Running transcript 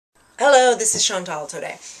Hello, this is Chantal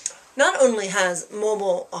today. Not only has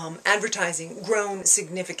mobile advertising grown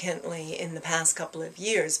significantly in the past couple of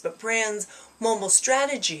years, but brands' mobile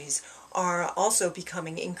strategies are also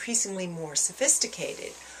becoming increasingly more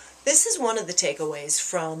sophisticated. This is one of the takeaways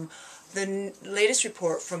from the latest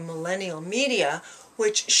report from Millennial Media,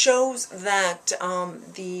 which shows that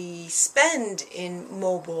the spend in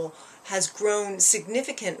mobile has grown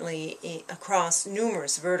significantly across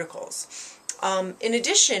numerous verticals. In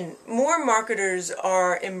addition, more marketers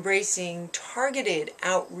are embracing targeted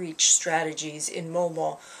outreach strategies in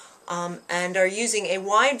mobile and are using a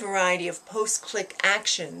wide variety of post-click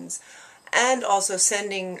actions and also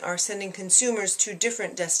are sending consumers to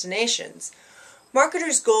different destinations.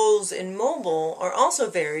 Marketers' goals in mobile are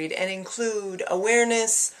also varied and include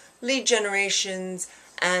awareness, lead generations,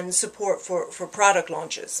 and support for product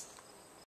launches.